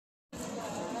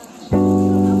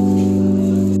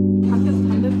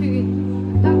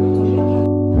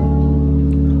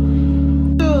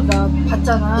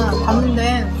봤잖아.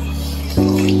 봤는데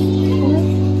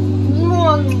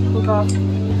공무원보다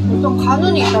어떤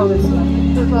관운이 있다고 그랬어.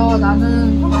 그래서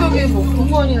나는 성격이 뭐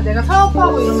공무원이나 내가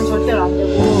사업하고 이러면 절대로 안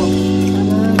되고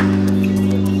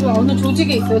나는 그 어느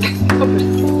조직에 있어야 된다고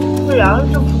그랬어. 그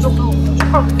양이 좀 부족해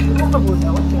보인다고?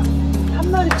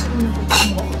 한 마리 치고는 좀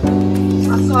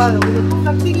아까 여기서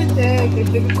통닭 튀길 때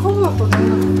되게 커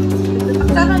보였거든. 근데 딱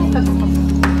자르니까 좀 컸어.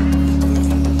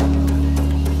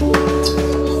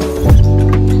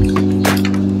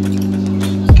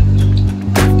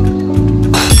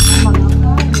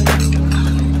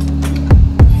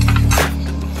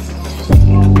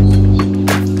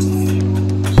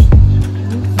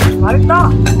 맛있다.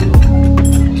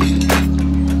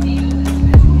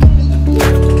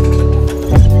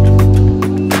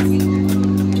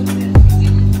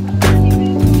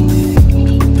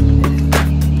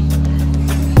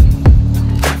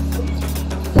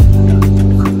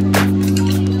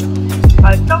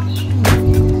 맛있어?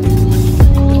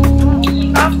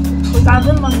 딱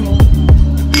낮은 맛 먹어.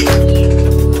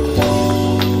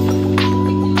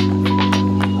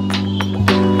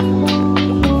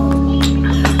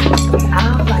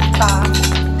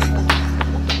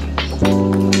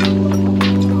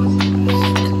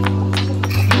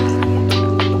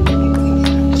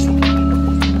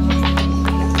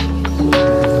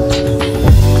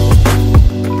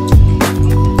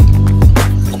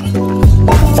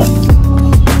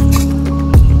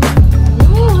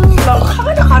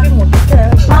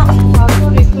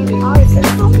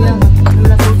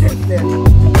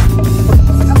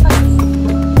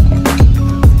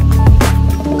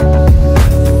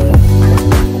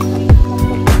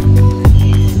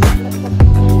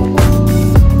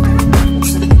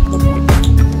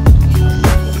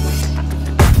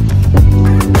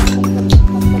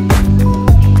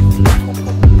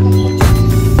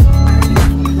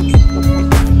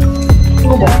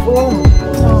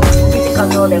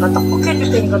 내가 떡볶이 해줄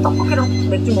테니까 떡볶이랑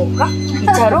맥주 먹을까?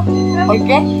 2차로?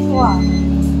 어때? 좋아.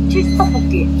 치즈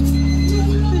떡볶이.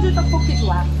 치즈 떡볶이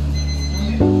좋아.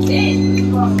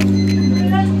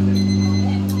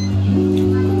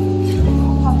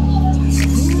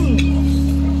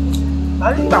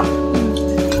 맛있다.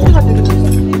 치즈가 되게 좋아.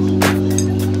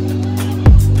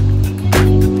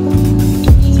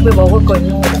 집에 먹을 거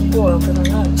있는 거 먹고 여기서는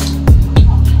이거만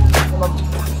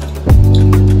먹자.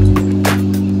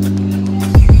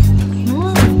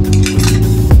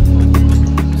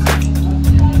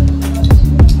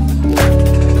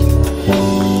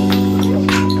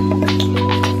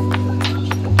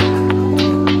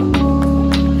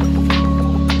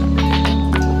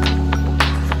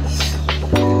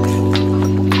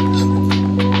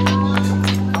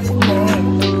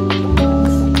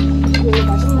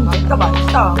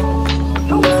 맛있다.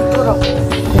 형 좋더라고.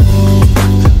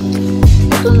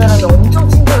 어떤 사람이 엄청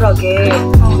친절하게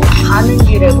가는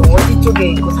길에 뭐 어디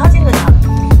쪽에 있고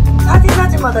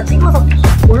사진마다 찍어서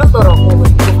올렸더라고. 그래서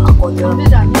이거 봤거든.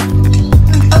 우리 아니야?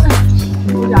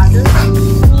 우리 아들?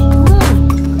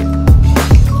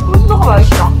 소스가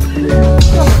맛있다.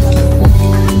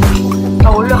 나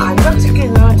원래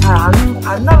간장치킨은 잘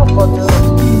안 나먹거든.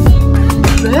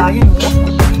 왜? 맛있는데?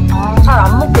 잘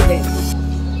안 먹게 돼.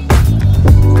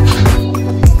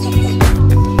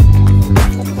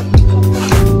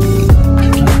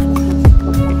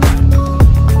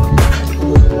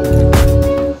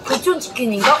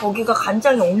 치킨인가? 거기가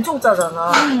간장이 엄청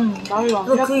짜잖아. 맞아.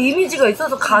 그래서 그 이미지가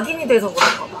있어서 각인이 돼서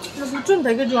그런가 봐. 근데 무춘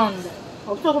되게 좋아하는데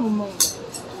없어서 못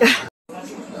먹는데.